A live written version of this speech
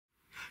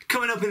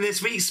Coming up in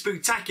this week's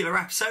spectacular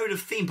episode of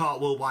Theme Park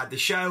Worldwide the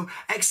Show,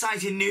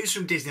 exciting news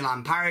from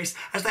Disneyland Paris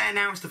as they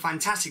announced the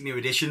fantastic new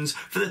additions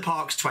for the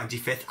park's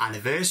 25th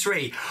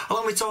anniversary.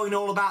 Along with talking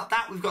all about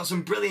that, we've got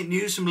some brilliant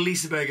news from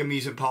Liseberg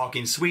Amusement Park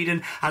in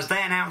Sweden as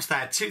they announced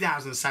their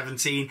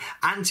 2017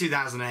 and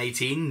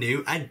 2018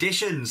 new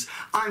additions.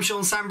 I'm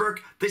Shawn Sanbrooke,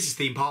 this is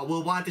Theme Park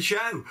Worldwide the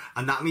Show,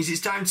 and that means it's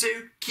time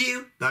to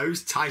cue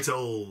those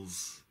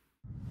titles.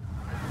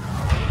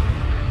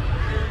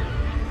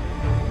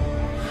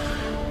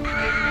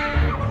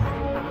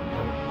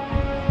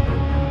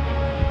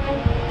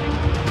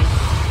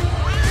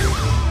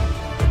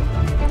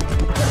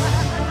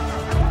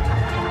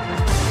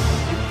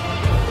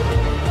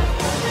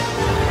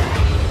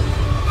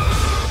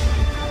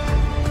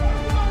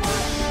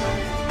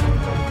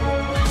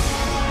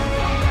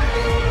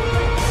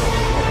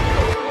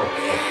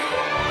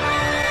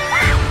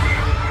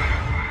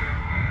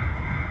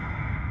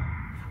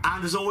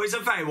 And as always, a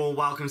very warm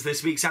welcome to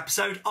this week's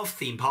episode of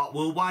Theme Park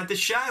Worldwide the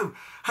Show.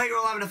 Hope you're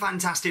all having a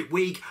fantastic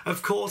week.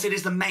 Of course, it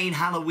is the main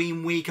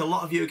Halloween week. A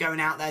lot of you are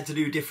going out there to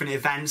do different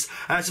events.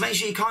 So make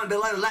sure you comment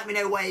below. Let me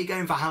know where you're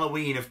going for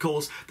Halloween. Of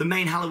course, the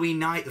main Halloween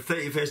night, the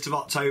 31st of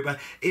October,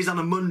 is on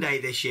a Monday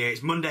this year.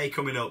 It's Monday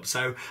coming up.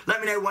 So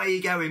let me know where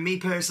you're going. Me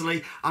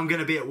personally, I'm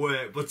going to be at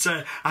work. But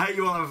I hope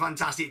you all have a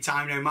fantastic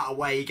time no matter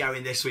where you're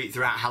going this week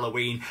throughout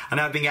Halloween. I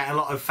know I've been getting a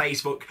lot of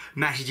Facebook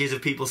messages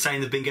of people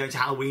saying they've been going to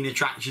Halloween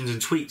attractions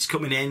and tweets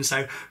coming in.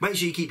 So make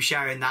sure you keep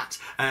sharing that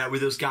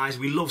with us, guys.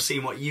 We love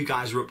seeing what you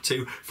guys are up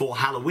to for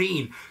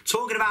Halloween.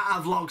 Talking about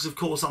our vlogs, of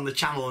course, on the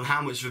channel and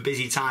how much of a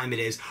busy time it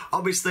is.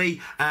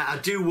 Obviously, I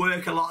do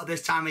work a lot at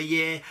this time of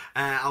year.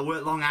 I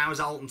work long hours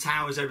at Alton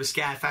Towers over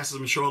Scarefest, as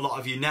I'm sure a lot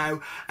of you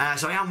know.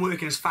 So I am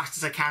working as fast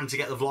as I can to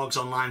get the vlogs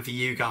online for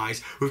you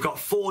guys. We've got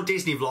 4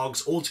 Disney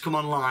vlogs all to come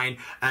online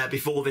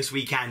before this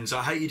weekend, so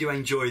I hope you do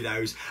enjoy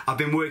those. I've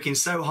been working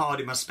so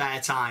hard in my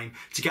spare time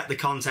to get the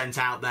content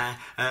out there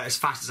as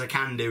fast as I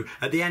can do.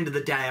 At the end of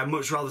the day, I'd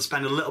much rather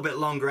spend a little bit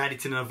longer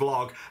editing a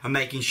vlog and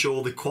making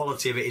sure the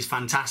quality of it is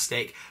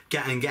fantastic,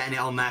 getting it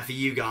on there for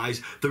you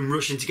guys, than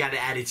rushing to get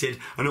it edited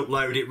and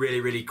upload it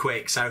really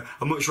quick. So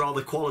I'd much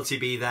rather quality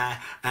be there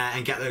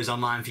and get those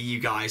online for you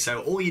guys.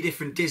 So all your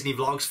different Disney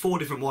vlogs, 4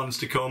 different ones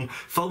to come,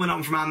 following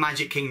on from our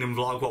Magic Kingdom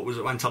vlog, what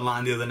went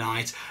online the other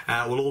night,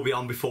 will all be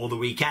on before the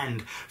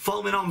weekend.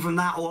 Following on from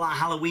that, all our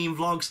Halloween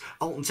vlogs,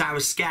 Alton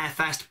Towers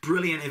Scarefest,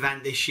 brilliant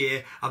event this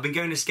year. I've been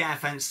going to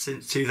Scarefest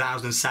since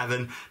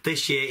 2007.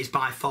 This year is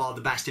by far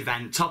the best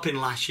event, topping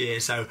last year,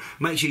 so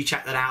make sure you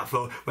check that out.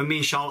 For when me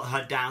and Charlotte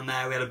head down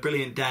there, we had a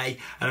brilliant day,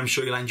 and I'm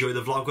sure you'll enjoy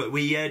the vlog that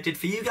we did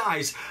for you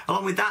guys.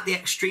 Along with that, the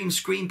Extreme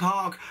Scream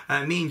Park,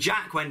 me and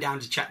Jack went down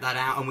to check that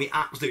out, and we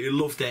absolutely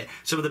loved it.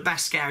 Some of the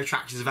best scare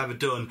attractions I've ever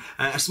done.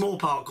 A small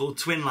park called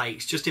Twin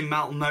Lakes, just in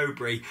Melton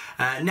Mowbray.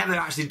 Never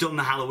actually done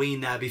the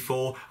Halloween there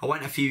before. I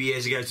went a few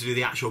years ago to do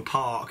the actual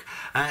park,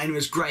 and it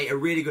was great. A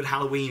really good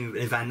Halloween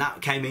event.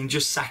 That came in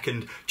just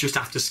second, just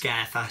after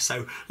Scarefest.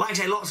 So, like I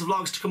say, lots of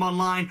vlogs to come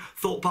online.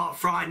 Thought Park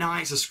Fright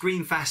Nights, a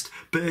Screamfest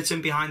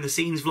Burton behind the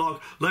scenes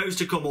vlog, loads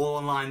to come all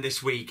online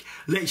this week.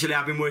 Literally,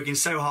 I've been working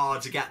so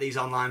hard to get these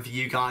online for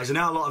you guys. I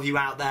know a lot of you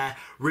out there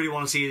really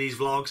want to see these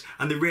vlogs,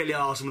 and they really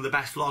are some of the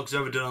best vlogs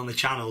I've ever done on the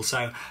channel.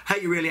 So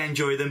hope you really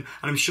enjoy them,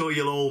 and I'm sure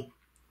you'll all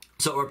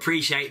sort of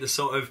appreciate the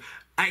sort of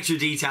extra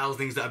details,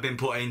 things that have been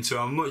put into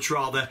them. I'd much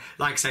rather,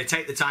 like I say,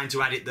 take the time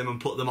to edit them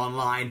and put them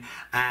online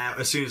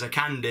as soon as I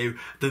can do,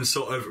 than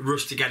sort of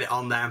rush to get it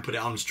on there and put it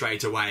on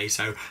straight away.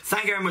 So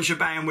thank you very much for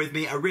bearing with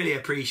me. I really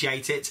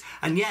appreciate it.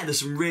 And yeah, there's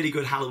some really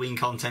good Halloween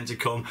content to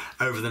come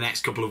over the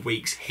next couple of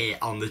weeks here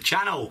on the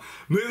channel.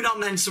 Moving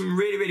on then, some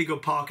really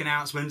good park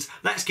announcements.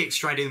 Let's get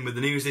straight in with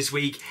the news this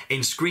week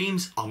in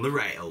Screams on the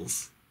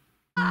Rails.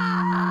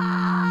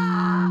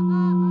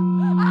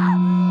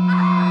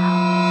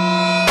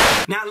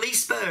 Now,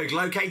 Liseberg,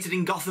 located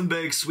in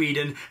Gothenburg,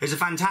 Sweden, is a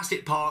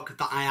fantastic park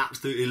that I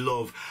absolutely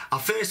love. I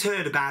first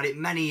heard about it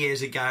many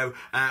years ago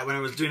when I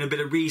was doing a bit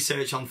of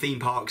research on theme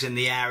parks in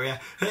the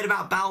area. Heard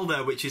about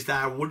Balder, which is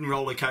their wooden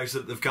roller coaster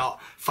that they've got.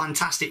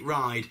 Fantastic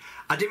ride.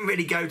 I didn't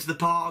really go to the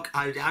park.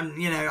 I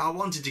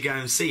wanted to go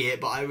and see it,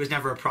 but it was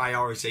never a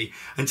priority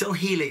until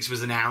Helix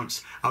was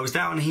announced. I was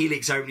there on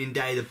Helix opening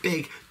day, the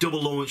big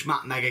double launch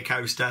map mega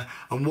coaster,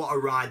 and what a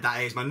ride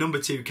that is. My number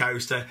 2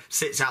 coaster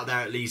sits out there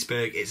at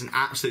Liseberg. It's an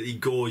absolutely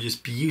gorgeous,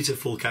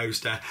 beautiful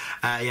coaster.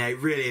 It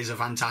really is a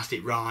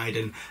fantastic ride,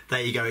 and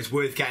there you go. It's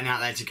worth getting out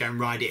there to go and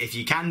ride it if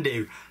you can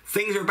do.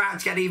 Things are about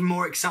to get even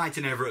more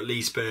exciting over at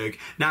Liseberg.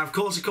 Now, of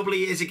course, a couple of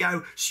years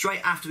ago,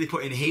 straight after they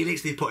put in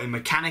Helix, they put in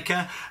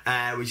Mechanica,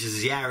 which is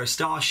a Sierra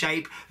Star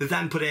shape. They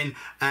then put in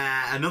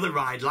another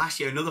ride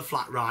last year, another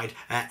flat ride,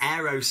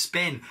 Aero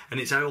Spin, and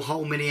it's a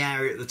whole mini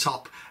area at the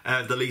top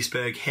of the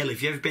Liseberg Hill.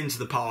 If you've ever been to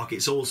the park,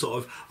 it's all sort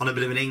of on a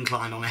bit of an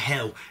incline on a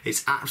hill.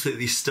 It's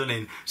absolutely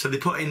stunning. So they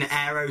put in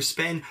Aero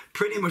Spin,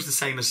 pretty much the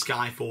same as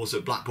Skyforce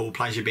at Blackpool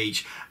Pleasure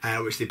Beach,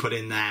 which they put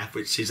in there,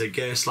 which is a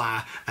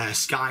Gerstlauer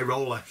Sky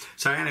Roller.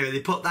 So anyway, they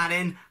put that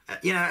in.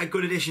 you know, a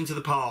good addition to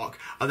the park.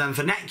 And then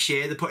for next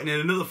year, they're putting in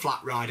another flat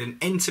ride, an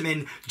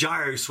Intamin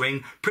gyro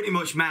swing, pretty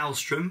much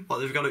Maelstrom, what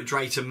they've got at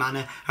Drayton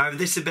Manor. However,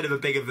 this is a bit of a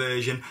bigger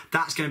version.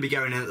 That's going to be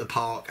going in at the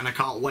park, and I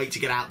can't wait to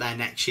get out there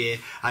next year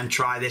and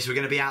try this. We're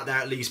going to be out there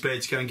at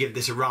Leesburg to go and give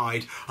this a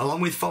ride,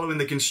 along with following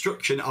the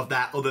construction of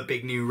their other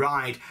big new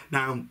ride.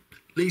 Now,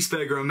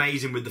 Leesburg are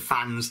amazing with the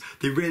fans.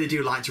 They really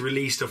do like to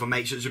release stuff and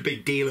make such a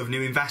big deal of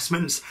new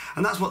investments,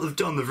 and that's what they've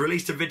done. They've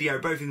released a video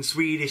both in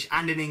Swedish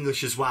and in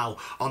English as well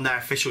on their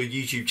official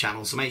YouTube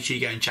channel, so make sure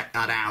you go and check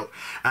that out.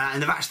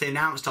 And they've actually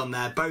announced on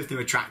there both new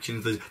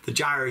attractions, the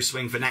gyro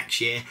swing for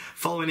next year,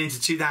 following into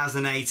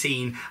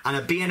 2018, and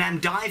a B&M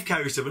dive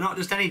coaster, but not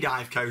just any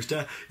dive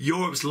coaster,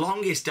 Europe's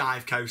longest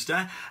dive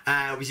coaster,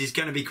 which is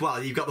going to be,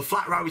 well, you've got the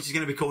flat ride, which is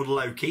going to be called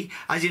Loki.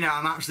 As you know,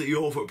 I'm absolutely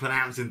awful at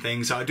pronouncing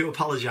things, so I do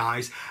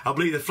apologise. I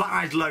believe the flat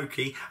ride's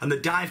Loki, and the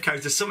dive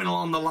coaster something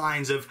along the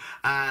lines of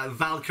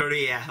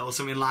Valkyria or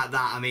something like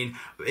that. I mean,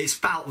 it's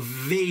spelled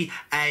Valkyria,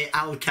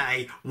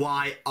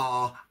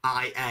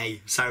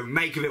 so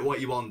make of it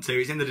what you want to.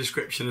 It's in the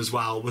description as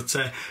well, but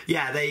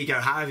yeah, there you go,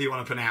 however you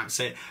want to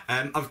pronounce it.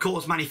 Of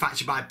course,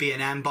 manufactured by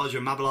B&M, Bodger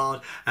and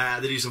Mabillard.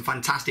 They do some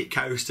fantastic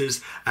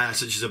coasters,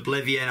 such as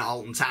Oblivion,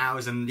 Alton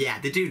Towers, and yeah,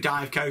 they do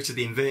dive coasters,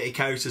 the inverted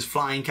coasters,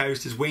 flying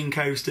coasters, wing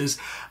coasters.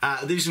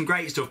 They do some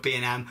great stuff,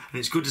 B&M, and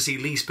it's good to see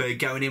Leesburg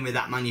going in with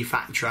that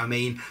manufacturer. I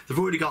mean, they've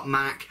already got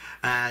Mack,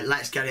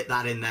 let's get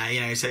that in there, you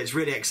know, so it's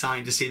really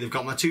exciting to see they've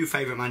got my two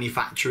favourite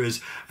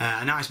manufacturers,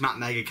 a nice Mack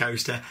Mega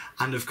Coaster,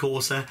 and of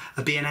course a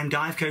B&M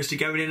dive coaster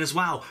going in as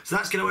well. So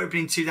that's going to open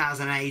in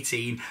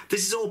 2018.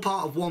 This is all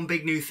part of one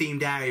big new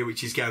themed area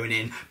which is going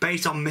in,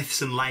 based on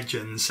myths and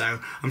legends, so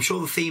I'm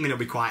sure the theming will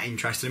be quite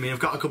interesting. I mean, I've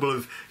got a couple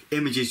of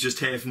images just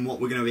here from what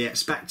we're going to be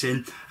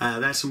expecting.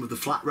 There's some of the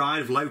flat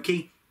ride of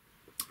Loki.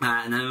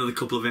 And then another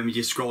couple of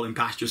images scrolling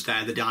past just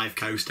there, the dive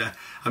coaster.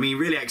 I mean,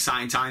 really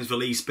exciting times for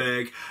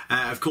Leesburg.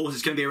 Of course,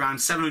 it's going to be around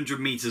 700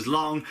 metres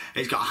long.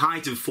 It's got a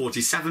height of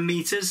 47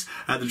 metres.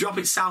 The drop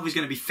itself is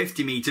going to be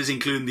 50 metres,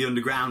 including the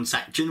underground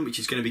section, which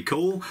is going to be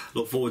cool.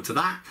 Look forward to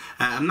that.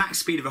 A max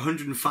speed of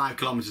 105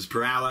 kilometres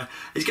per hour.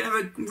 It's going to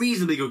have a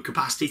reasonably good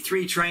capacity.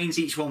 3 trains,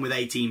 each one with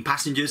 18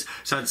 passengers.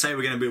 So I'd say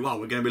we're going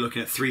to be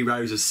looking at 3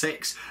 rows of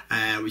 6,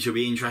 which will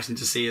be interesting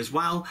to see as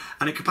well.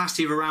 And a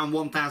capacity of around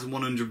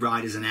 1,100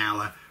 riders an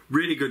hour.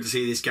 Really good to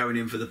see this going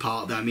in for the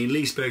park though. I mean,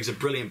 Leesburg's a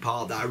brilliant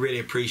park that I really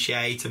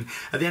appreciate, and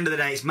at the end of the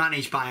day it's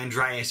managed by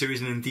Andreas, who is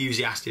an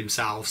enthusiast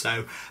himself,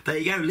 so there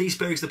you go,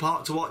 Leesburg's the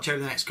park to watch over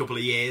the next couple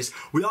of years.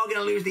 We are going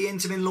to lose the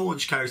Intamin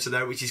launch coaster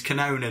though, which is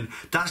Kanonen.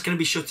 That's going to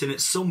be shutting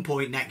at some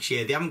point next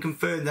year. They haven't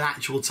confirmed the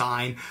actual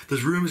time.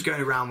 There's rumours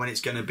going around when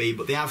it's going to be,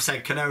 but they have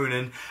said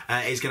Kanonen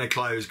is going to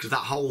close, because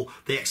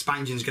the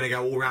expansion is going to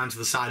go all around to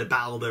the side of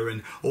Balder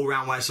and all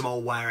around where some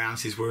old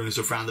warehouses were and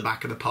stuff around the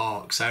back of the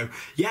park. So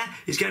yeah,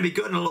 it's going to be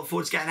good, and I look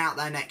forward to getting out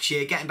there next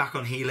year, getting back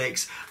on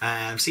Helix,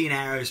 seeing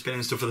Aerospin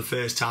and stuff for the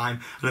first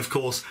time, and of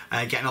course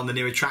getting on the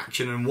new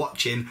attraction and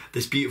watching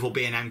this beautiful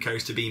B&M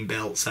coaster being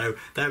built. So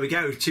there we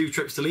go, 2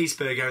 trips to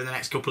Leesburg over the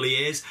next couple of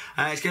years.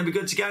 It's going to be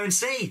good to go and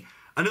see.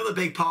 Another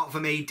big part for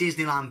me,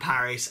 Disneyland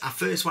Paris. I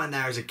first went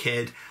there as a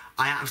kid.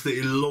 I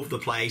absolutely love the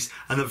place,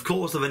 and of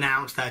course they've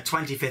announced their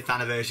 25th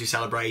anniversary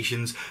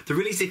celebrations. They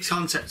released a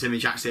concept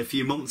image actually a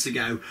few months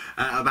ago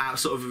about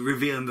sort of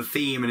revealing the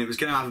theme, and it was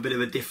going to have a bit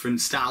of a different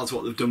style to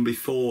what they've done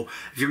before.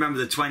 If you remember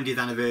the 20th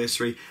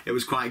anniversary, it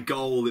was quite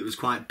gold, it was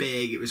quite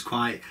big, it was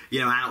quite, you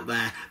know, out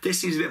there.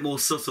 This seems a bit more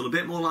subtle, a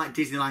bit more like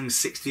Disneyland's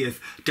 60th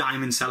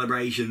Diamond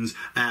Celebrations,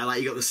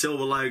 like you got the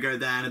silver logo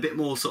there and a bit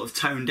more sort of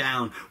toned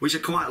down, which I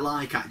quite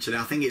like actually.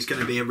 I think it's going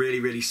to be a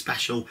really, really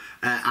special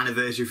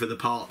anniversary for the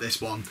park,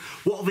 this one.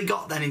 What have we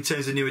got then in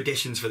terms of new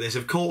additions for this?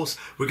 Of course,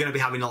 we're going to be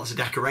having lots of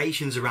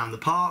decorations around the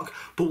park,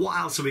 but what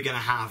else are we going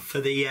to have for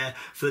the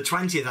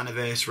 20th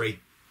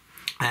anniversary?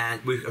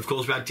 Of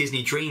course, we had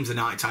Disney Dreams, the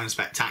nighttime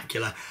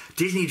spectacular.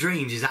 Disney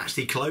Dreams is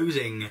actually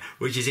closing,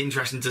 which is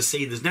interesting to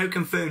see. There's no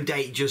confirmed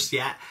date just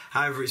yet.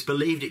 However, it's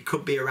believed it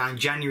could be around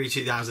January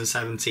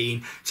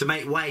 2017 to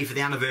make way for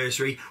the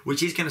anniversary,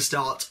 which is going to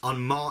start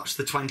on March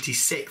the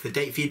 26th. The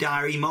date for your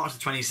diary, March the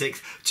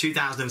 26th,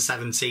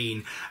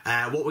 2017.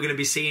 What we're going to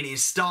be seeing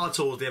is Star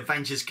Tours, The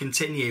Adventures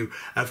Continue.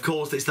 Of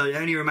course, it's the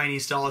only remaining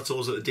Star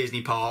Tours at the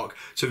Disney park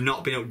to have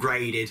not been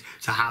upgraded,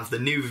 to have the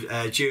new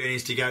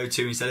journeys to go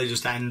to instead of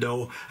just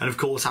Endor. And of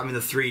course having the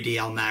 3D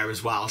on there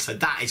as well, so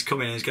that is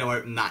coming and it's going to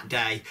open that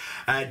day.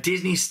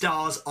 Disney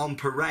Stars on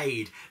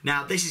Parade.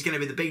 Now this is going to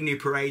be the big new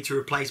parade to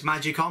replace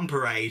Magic on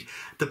Parade.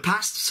 The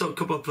past sort of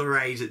couple of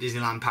parades at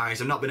Disneyland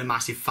Paris I've not been a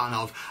massive fan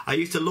of. I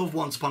used to love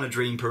Once Upon a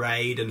Dream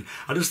Parade, and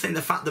I just think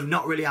the fact they've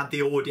not really had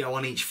the audio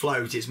on each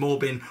float, it's more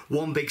been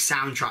one big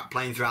soundtrack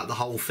playing throughout the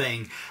whole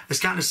thing.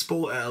 It's kind of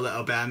spoilt it a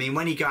little bit. I mean,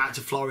 when you go out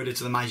to Florida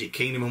to the Magic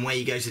Kingdom, and where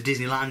you go to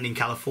Disneyland in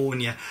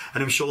California,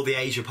 and I'm sure the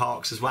Asia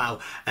parks as well,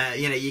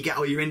 you know, you get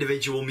all your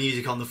individual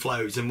music on the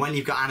floats, and when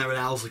you've got Anna and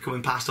Elsa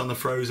coming past on the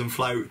Frozen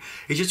float,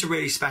 it's just a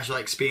really special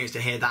experience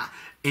to hear that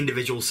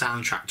individual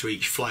soundtrack to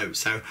each float,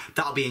 so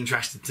that'll be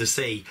interesting to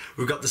see.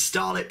 We've got the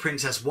Starlit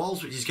Princess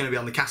Waltz, which is going to be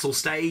on the castle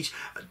stage.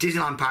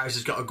 Disneyland Paris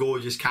has got a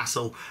gorgeous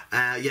castle,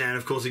 and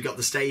of course we've got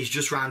the stage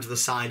just round to the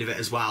side of it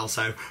as well,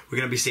 so we're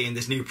going to be seeing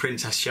this new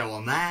princess show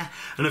on there.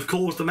 And of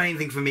course the main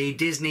thing for me,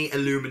 Disney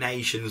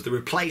Illuminations, the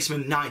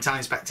replacement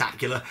nighttime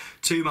spectacular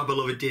to my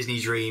beloved Disney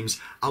Dreams.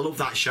 I love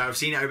that show. I've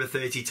seen it over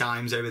 30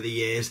 times over the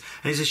years,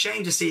 and it's a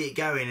shame to see it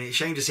going, and it's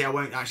a shame to see I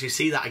won't actually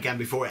see that again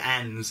before it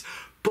ends.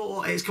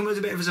 But it's come as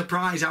a bit of a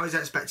surprise. I was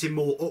expecting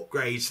more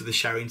upgrades to the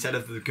show instead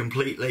of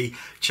completely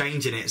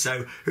changing it.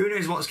 So who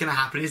knows what's going to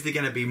happen? Is there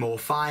going to be more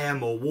fire,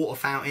 more water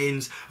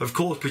fountains? Of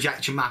course,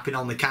 projection mapping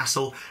on the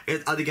castle.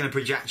 Are they going to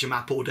projection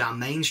map all down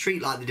Main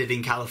Street like they did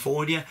in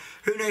California?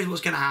 Who knows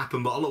what's going to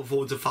happen, but I look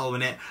forward to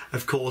following it,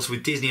 of course,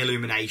 with Disney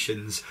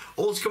Illuminations.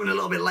 Also coming a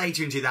little bit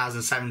later in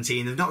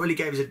 2017. They've not really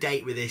gave us a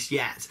date with this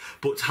yet,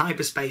 but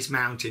Hyperspace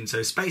Mountain.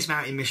 So Space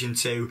Mountain Mission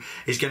 2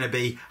 is going to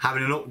be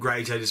having an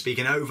upgrade, so to speak,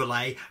 an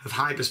overlay of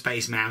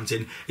Hyperspace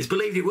Mountain. It's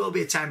believed it will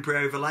be a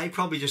temporary overlay,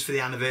 probably just for the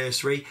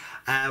anniversary,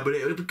 but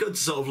it would be good to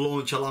sort of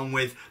launch along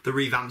with the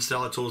revamped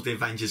Star Tours The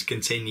Adventures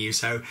Continue.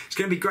 So it's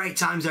going to be great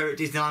times there at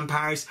Disneyland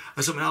Paris,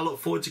 and something I look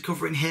forward to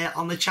covering here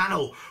on the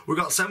channel. We've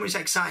got so much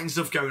exciting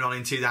stuff going on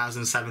in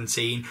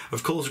 2017.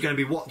 Of course, we're going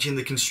to be watching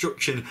the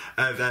construction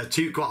of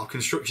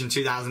Construction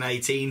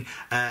 2018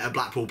 at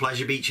Blackpool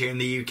Pleasure Beach here in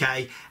the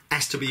UK.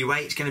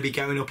 SW8 is going to be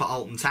going up at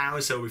Alton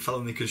Towers, so we're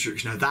following the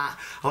construction of that,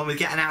 along with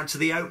getting out to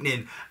the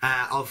opening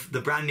of the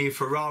brand new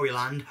Ferrari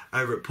Land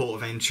over at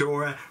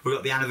Portaventura. We've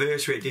got the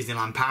anniversary at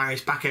Disneyland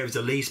Paris, back over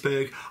to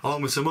Leesburg,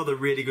 along with some other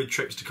really good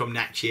trips to come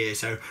next year.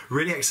 So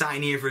really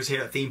exciting year for us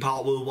here at Theme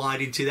Park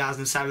Worldwide in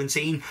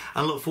 2017,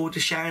 and look forward to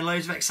sharing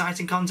loads of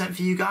exciting content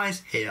for you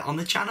guys here on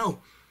the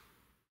channel.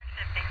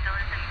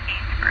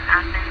 For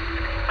Athens,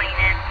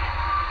 complaining,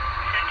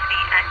 soon to be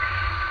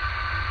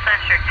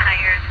ex-slashed her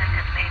tires and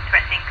has made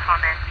threatening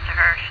comments to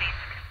her.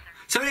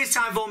 So it is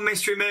time for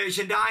mystery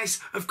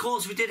merchandise. Of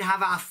course, we did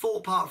have our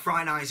Thorpe Park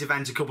Friday Nights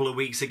event a couple of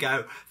weeks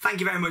ago.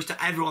 Thank you very much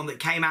to everyone that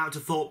came out to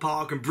Thorpe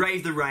Park and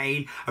braved the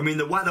rain. I mean,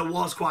 the weather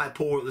was quite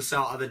poor at the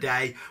start of the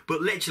day,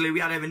 but literally we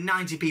had over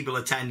 90 people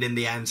attend in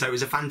the end, so it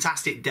was a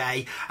fantastic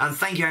day. And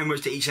thank you very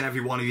much to each and every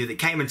one of you that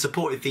came and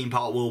supported Theme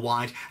Park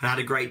Worldwide and had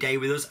a great day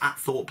with us at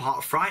Thorpe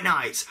Park Friday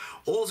Nights.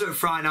 Also at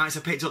Friday Nights, I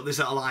picked up this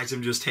little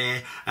item just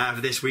here for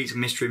this week's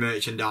mystery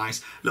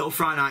merchandise. Little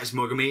Friday Nights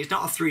mug. I mean, it's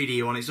not a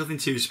 3D one, it's nothing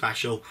too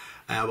special.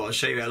 But I'll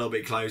show you it a little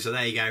bit closer.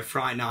 There you go,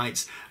 Friday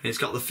Nights, and it's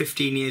got the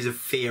 15 Years of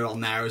Fear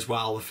on there as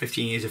well, the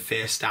 15 Years of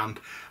Fear stamp.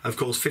 Of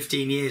course,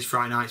 15 years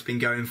Friday Night's been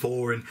going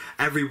for, and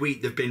every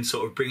week they've been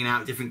sort of bringing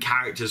out different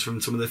characters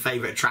from some of their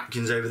favourite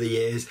attractions over the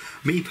years.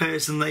 Me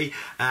personally,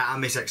 I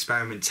miss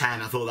Experiment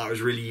 10. I thought that was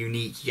really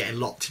unique. You're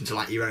getting locked into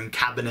like your own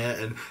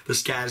cabinet and the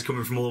scares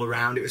coming from all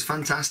around. It was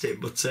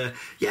fantastic, but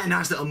yeah,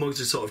 nice little mug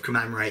to sort of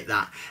commemorate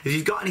that. If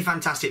you've got any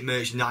fantastic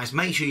merchandise,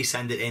 make sure you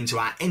send it into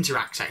our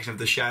Interact section of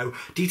the show.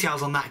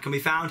 Details on that can be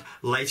found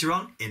later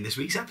on in this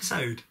week's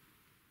episode.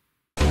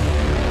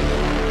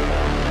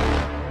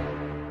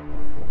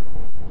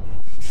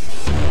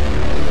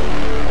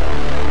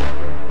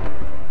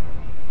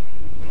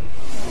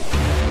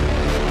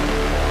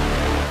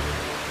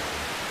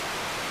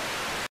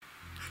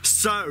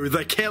 So,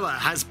 the killer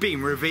has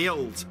been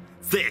revealed.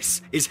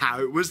 This is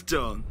how it was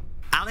done.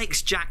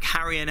 Alex, Jack,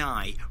 Harry and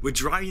I were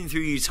driving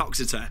through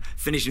Utoxeter,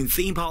 finishing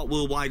Theme Park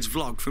Worldwide's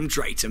vlog from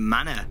Drayton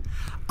Manor.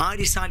 I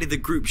decided the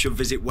group should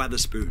visit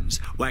Wetherspoons,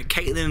 where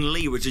Caitlin and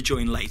Lee were to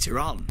join later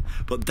on,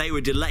 but they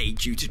were delayed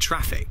due to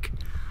traffic.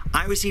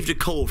 I received a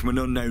call from an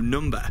unknown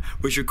number,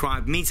 which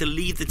required me to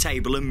leave the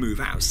table and move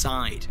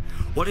outside.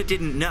 What I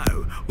didn't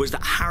know was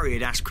that Harry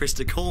had asked Chris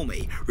to call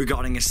me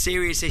regarding a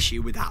serious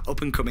issue with our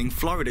up-and-coming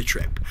Florida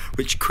trip,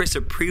 which Chris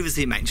had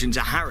previously mentioned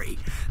to Harry.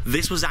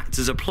 This was act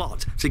as a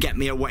plot to get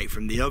me away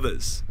from the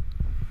others.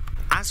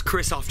 As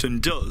Chris often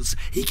does,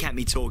 he kept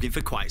me talking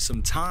for quite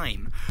some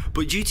time,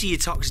 but due to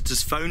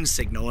Utoxeter's phone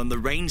signal and the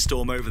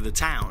rainstorm over the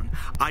town,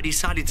 I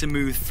decided to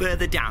move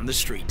further down the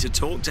street to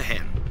talk to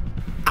him.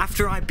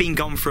 After I'd been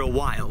gone for a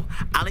while,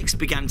 Alex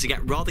began to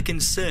get rather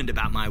concerned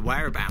about my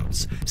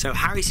whereabouts, so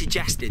Harry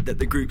suggested that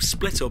the group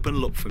split up and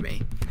look for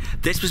me.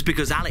 This was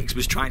because Alex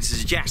was trying to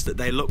suggest that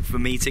they look for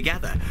me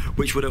together,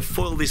 which would have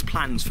foiled his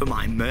plans for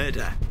my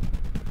murder.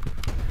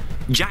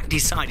 Jack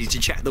decided to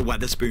check the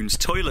Wetherspoons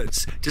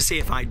toilets to see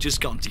if I'd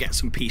just gone to get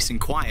some peace and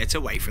quiet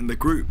away from the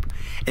group.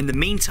 In the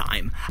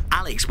meantime,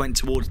 Alex went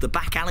towards the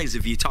back alleys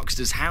of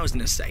Utoxeter's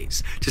housing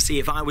estates to see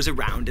if I was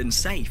around and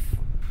safe.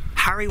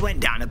 Harry went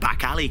down a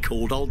back alley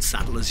called Old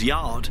Saddler's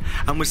Yard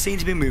and was seen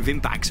to be moving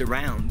bags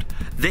around.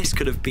 This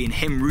could have been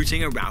him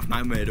rooting around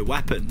my murder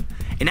weapon.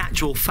 In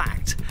actual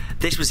fact,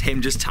 this was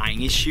him just tying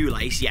his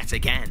shoelace yet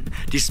again,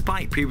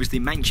 despite previously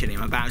mentioning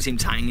about him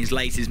tying his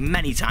laces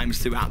many times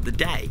throughout the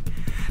day.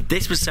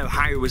 This was so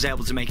Harry was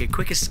able to make a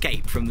quick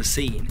escape from the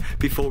scene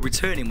before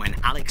returning when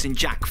Alex and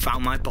Jack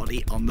found my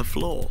body on the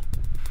floor.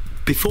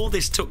 Before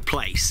this took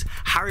place,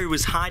 Harry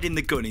was hiding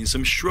the gun in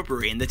some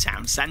shrubbery in the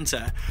town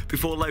centre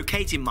before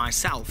locating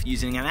myself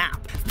using an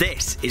app.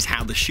 This is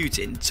how the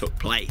shooting took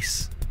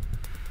place.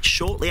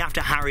 Shortly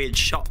after Harry had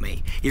shot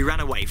me, he ran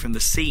away from the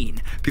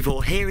scene.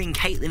 Before hearing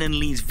Caitlin and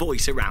Lee's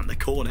voice around the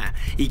corner,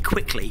 he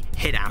quickly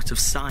hid out of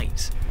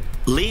sight.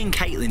 Lee and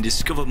Caitlin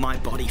discovered my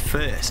body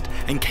first,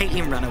 and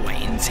Caitlin ran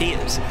away in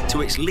tears, to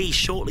which Lee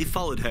shortly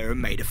followed her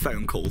and made a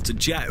phone call to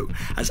Joe,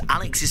 as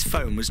Alex's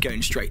phone was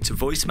going straight to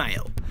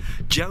voicemail.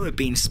 Joe had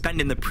been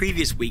spending the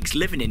previous weeks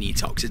living in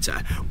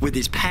Uttoxeter with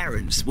his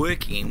parents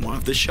working in one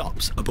of the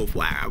shops above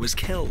where I was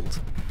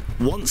killed.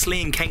 Once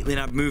Lee and Caitlin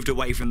had moved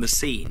away from the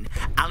scene,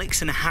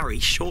 Alex and Harry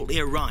shortly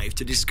arrived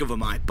to discover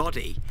my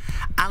body.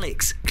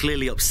 Alex,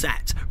 clearly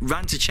upset,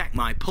 ran to check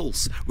my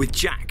pulse, with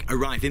Jack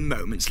arriving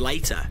moments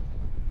later.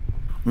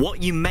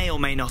 What you may or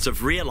may not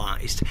have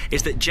realised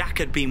is that Jack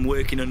had been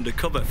working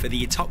undercover for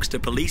the Uttoxeter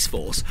police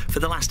force for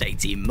the last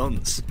 18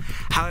 months.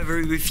 However,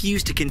 he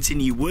refused to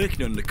continue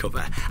working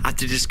undercover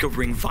after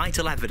discovering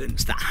vital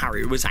evidence that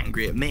Harry was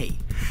angry at me.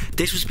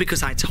 This was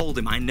because I told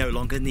him I no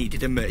longer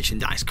needed a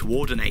merchandise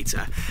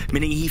coordinator,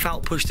 meaning he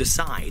felt pushed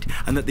aside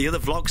and that the other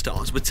vlog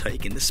stars were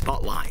taking the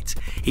spotlight.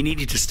 He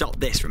needed to stop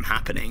this from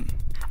happening.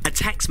 A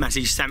text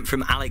message sent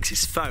from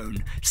Alex's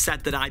phone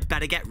said that I'd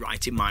better get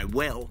writing my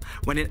will,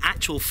 when in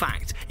actual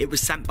fact it was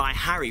sent by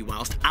Harry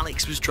whilst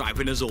Alex was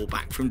driving us all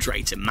back from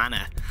Drayton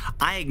Manor.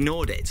 I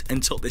ignored it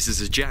and took this as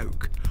a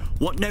joke.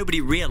 What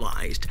nobody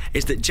realised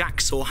is that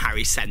Jack saw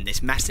Harry send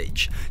this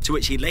message, to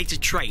which he later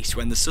traced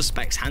when the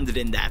suspects handed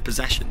in their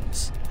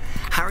possessions.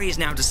 Harry is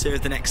now to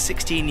serve the next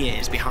 16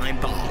 years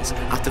behind bars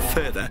after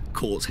further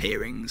court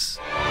hearings.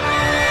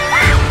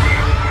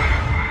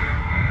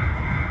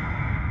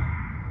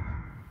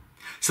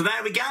 So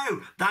there we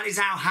go. That is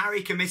how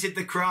Harry committed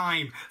the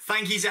crime.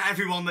 Thank you to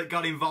everyone that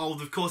got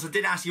involved. Of course, I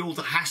did ask you all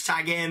to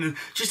hashtag in and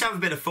just have a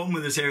bit of fun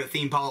with us here at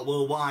Theme Park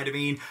Worldwide. I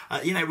mean,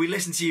 you know, we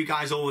listen to you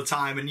guys all the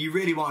time and you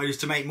really wanted us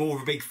to make more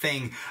of a big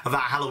thing of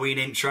that Halloween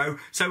intro.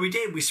 So we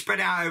did. We spread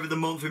it out over the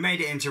month. We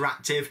made it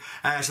interactive.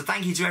 So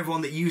thank you to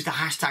everyone that used the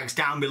hashtags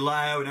down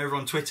below and over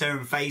on Twitter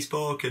and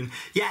Facebook. And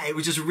yeah, it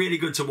was just really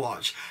good to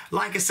watch.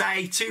 Like I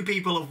say, 2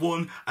 people have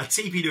won a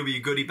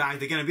TPW goodie bag.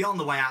 They're going to be on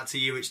the way out to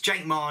you. It's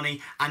Jake Marnie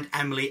and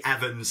Emily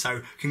Evans.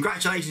 So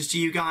congratulations to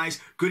you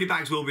guys. Goodie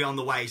bags will be on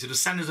the way, so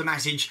just send us a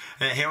message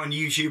here on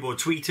YouTube or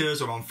tweet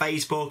us or on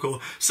Facebook or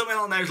something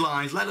along those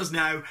lines. Let us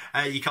know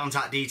your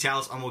contact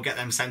details and we'll get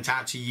them sent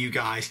out to you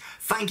guys.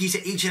 Thank you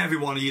to each and every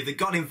one of you that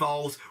got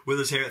involved with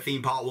us here at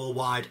Theme Park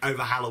Worldwide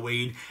over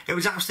Halloween. It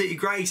was absolutely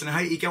great and I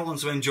hope you go on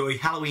to enjoy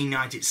Halloween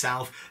night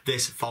itself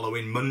this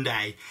following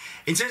Monday.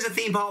 In terms of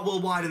Theme Park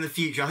Worldwide in the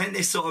future, I think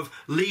this sort of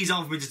leads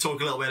on for me to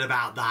talk a little bit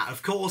about that.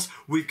 Of course,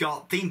 we've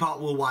got Theme Park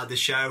Worldwide, the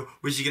show,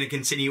 which is going to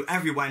continue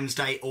every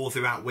Wednesday all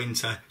throughout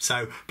winter.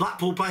 So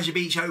Blackpool Pleasure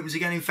Beach opens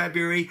again in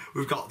February.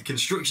 We've got the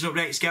construction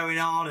updates going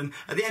on, and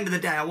at the end of the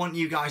day, I want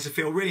you guys to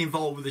feel really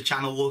involved with the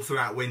channel all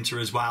throughout winter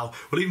as well.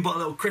 We'll even put a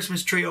little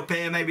Christmas tree up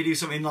here, maybe do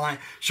something like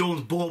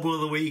Shawn's Bauble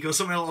of the Week or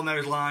something along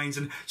those lines,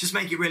 and just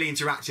make it really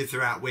interactive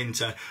throughout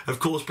winter. Of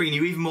course, bringing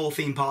you even more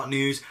theme park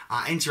news,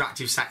 our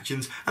interactive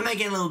sections, and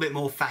making it a little bit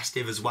more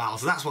festive as well.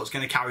 So that's what's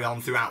going to carry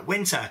on throughout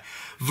winter.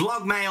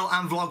 Vlogmail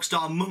and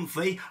Vlogstar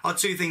Monthly are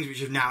 2 things which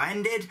have now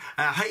ended.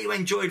 I hope you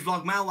enjoyed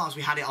Vlogmail whilst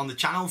we had it on the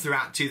channel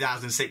throughout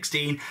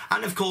 2016.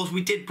 And of course,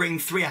 we did bring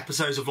 3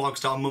 episodes of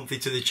Vlogstar Monthly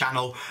to the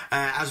channel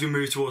as we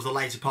move towards the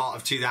later part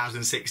of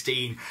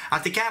 2016.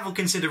 After careful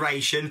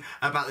consideration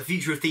about the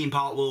future of Theme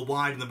Park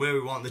Worldwide and where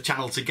we want the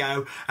channel to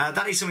go,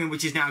 that is something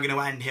which is now going to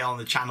end here on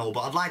the channel.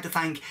 But I'd like to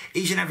thank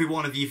each and every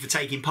one of you for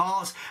taking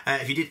part.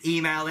 If you did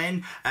email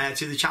in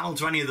to the channel,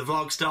 to any of the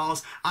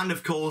Vlogstars, and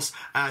of course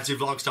to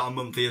Vlogstar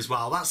Monthly as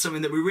well. That's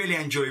something that we really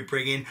enjoy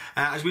bringing,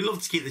 as we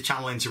love to keep the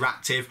channel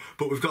interactive,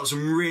 but we've got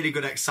some really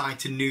good,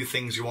 exciting new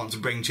things we want to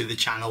bring to the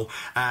channel,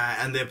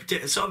 and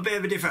there's sort of a bit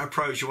of a different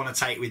approach we want to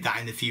take with that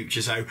in the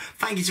future. So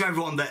thank you to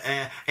everyone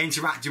that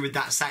interacted with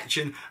that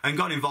section and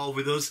got involved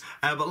with us.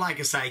 But like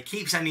I say,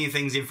 keep sending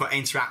things in for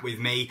Interact With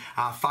Me,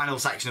 our final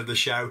section of the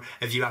show.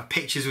 If you have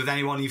pictures with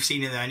anyone you've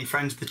seen in there, any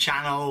friends of the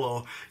channel,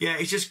 or yeah,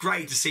 it's just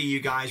great to see you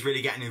guys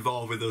really getting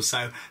involved with us.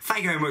 So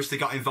thank you very much that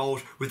got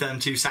involved with them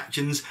 2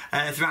 sections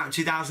throughout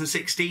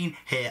 2016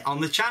 here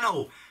on the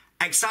channel.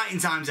 Exciting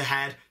times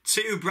ahead.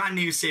 2 brand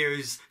new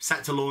series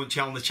set to launch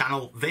here on the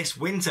channel this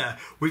winter.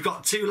 We've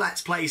got 2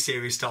 Let's Play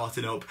series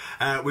starting up.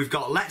 We've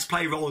got Let's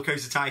Play Roller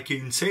Coaster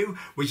Tycoon 2,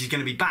 which is going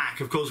to be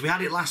back. Of course, we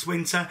had it last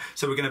winter,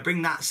 so we're going to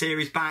bring that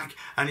series back,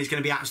 and it's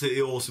going to be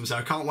absolutely awesome. So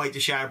I can't wait to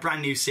share a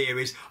brand new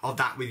series of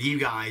that with you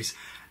guys.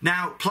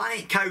 Now,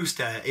 Planet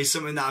Coaster is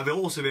something that I've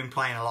also been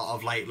playing a lot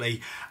of lately,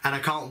 and I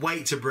can't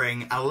wait to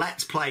bring a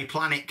Let's Play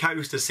Planet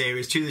Coaster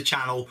series to the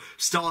channel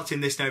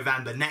starting this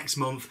November, next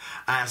month.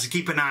 So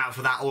keep an eye out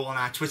for that all on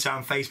our Twitter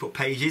and Facebook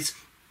pages.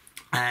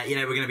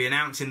 We're going to be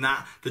announcing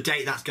that, the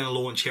date that's going to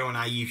launch here on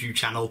our YouTube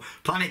channel.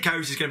 Planet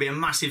Coaster is going to be a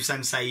massive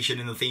sensation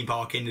in the theme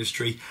park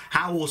industry.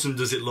 How awesome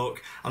does it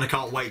look? And I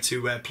can't wait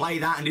to play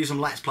that and do some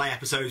Let's Play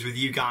episodes with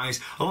you guys,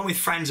 along with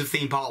friends of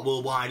Theme Park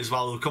Worldwide as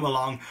well. They'll come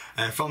along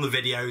from the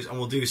videos and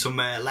we'll do some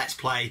Let's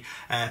Play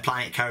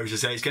Planet Coaster.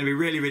 So it's going to be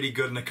really, really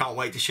good, and I can't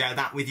wait to share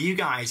that with you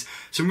guys.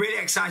 Some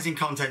really exciting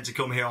content to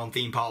come here on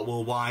Theme Park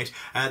Worldwide.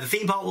 The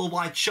Theme Park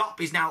Worldwide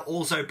shop is now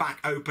also back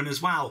open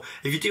as well.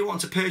 If you do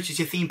want to purchase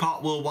your Theme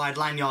Park Worldwide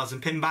lanyards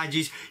and pin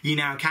badges, you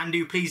now can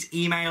do. Please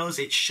email us.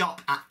 It's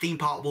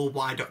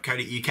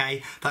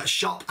shop@themeparkworldwide.co.uk. That's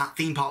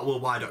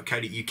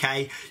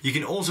shop@themeparkworldwide.co.uk. You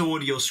can also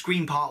order your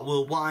Screen Park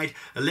Worldwide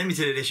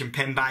limited edition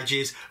pin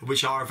badges,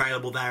 which are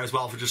available there as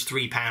well for just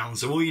 £3.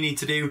 So all you need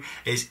to do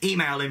is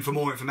email in for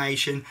more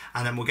information,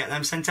 and then we'll get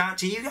them sent out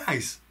to you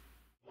guys.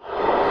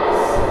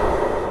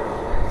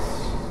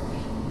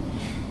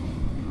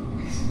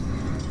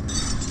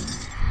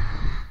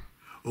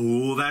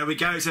 Oh, there we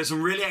go. So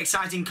some really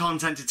exciting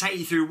content to take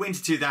you through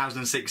winter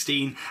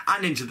 2016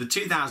 and into the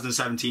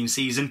 2017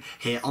 season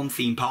here on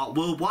Theme Park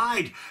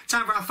Worldwide.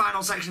 Time for our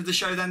final section of the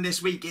show then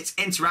this week. It's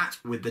Interact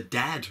with the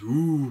Dead.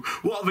 Ooh,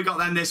 what have we got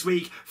then this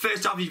week?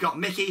 First off, you've got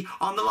Mickey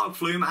on the log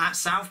flume at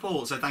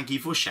Southport, so thank you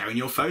for sharing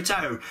your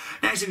photo.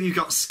 Next up, you've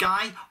got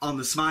Sky on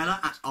the Smiler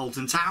at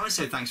Alton Towers,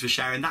 so thanks for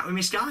sharing that with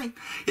me, Sky.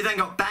 You then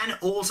got Ben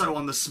also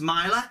on the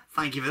Smiler.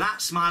 Thank you for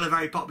that. Smiler,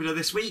 very popular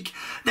this week.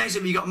 Next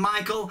up, you've got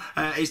Michael,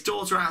 his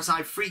daughter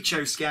outside Freak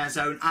Show Scare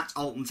Zone at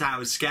Alton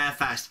Towers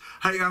Scarefest.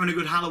 Hope you're having a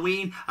good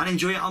Halloween and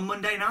enjoy it on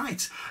Monday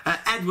night.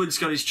 Edward's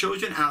got his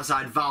children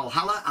outside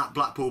Valhalla at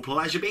Blackpool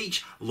Pleasure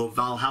Beach. Love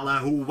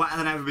Valhalla. Ooh, wetter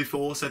than ever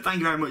before, so thank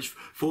you very much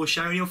for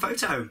sharing your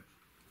photo.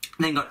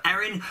 Then got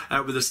Erin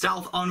with a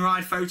stealth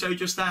on-ride photo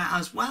just there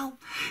as well.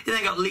 You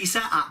then got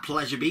Lisa at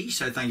Pleasure Beach,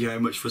 so thank you very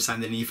much for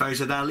sending your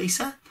photo there,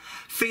 Lisa.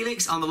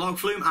 Felix on the log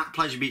flume at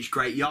Pleasure Beach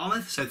Great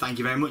Yarmouth, so thank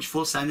you very much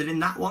for sending in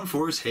that one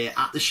for us here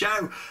at the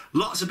show.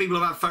 Lots of people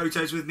have had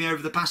photos with me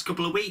over the past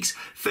couple of weeks.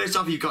 First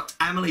off, you've got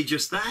Emily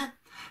just there.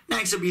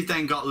 Next up, you've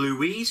then got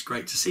Louise,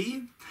 great to see you.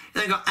 You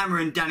then got Emma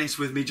and Dennis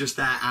with me just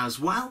there as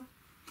well.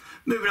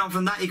 Moving on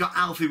from that, you got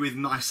Alfie with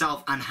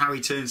myself and Harry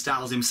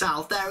Turnstiles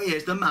himself. There he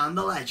is, the man,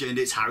 the legend.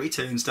 It's Harry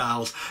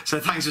Turnstiles. So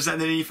thanks for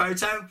sending in your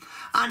photo.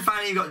 And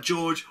finally, you've got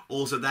George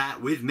also there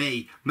with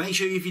me. Make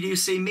sure if you do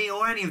see me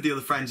or any of the other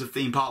friends of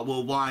Theme Park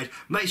Worldwide,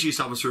 make sure you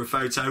stop us for a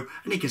photo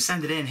and you can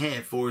send it in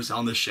here for us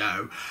on the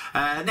show.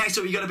 Next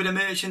up, you got a bit of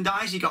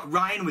merchandise. You got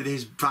Ryan with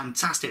his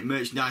fantastic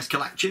merchandise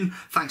collection.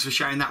 Thanks for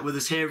sharing that with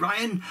us here,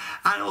 Ryan.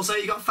 And also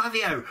you got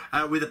Fabio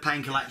with a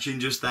pen collection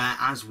just there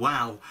as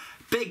well.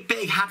 Big,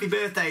 big happy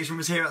birthdays from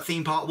us here at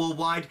Theme Park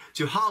Worldwide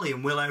to Harley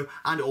and Willow,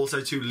 and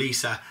also to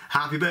Lisa.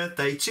 Happy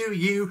birthday to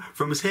you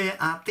from us here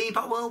at Theme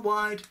Park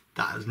Worldwide.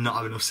 That does not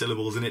have enough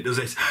syllables in it, does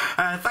it?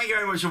 Thank you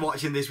very much for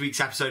watching this week's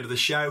episode of the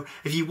show.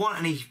 If you want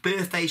any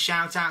birthday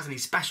shout-outs, any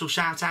special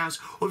shout-outs,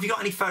 or if you've got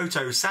any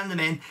photos, send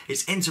them in.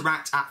 It's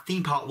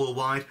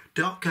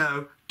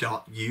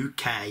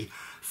interact@themeparkworldwide.co.uk.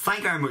 Thank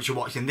you very much for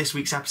watching this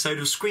week's episode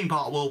of Screen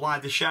Park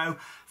Worldwide, the show.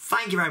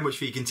 Thank you very much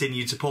for your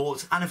continued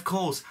support. And of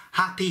course,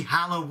 happy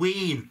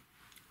Halloween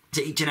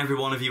to each and every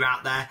one of you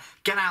out there.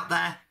 Get out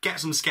there,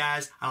 get some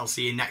scares, and I'll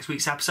see you in next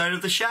week's episode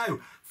of the show.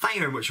 Thank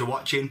you very much for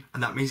watching,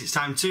 and that means it's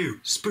time to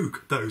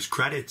spook those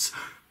credits.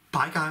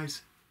 Bye,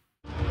 guys.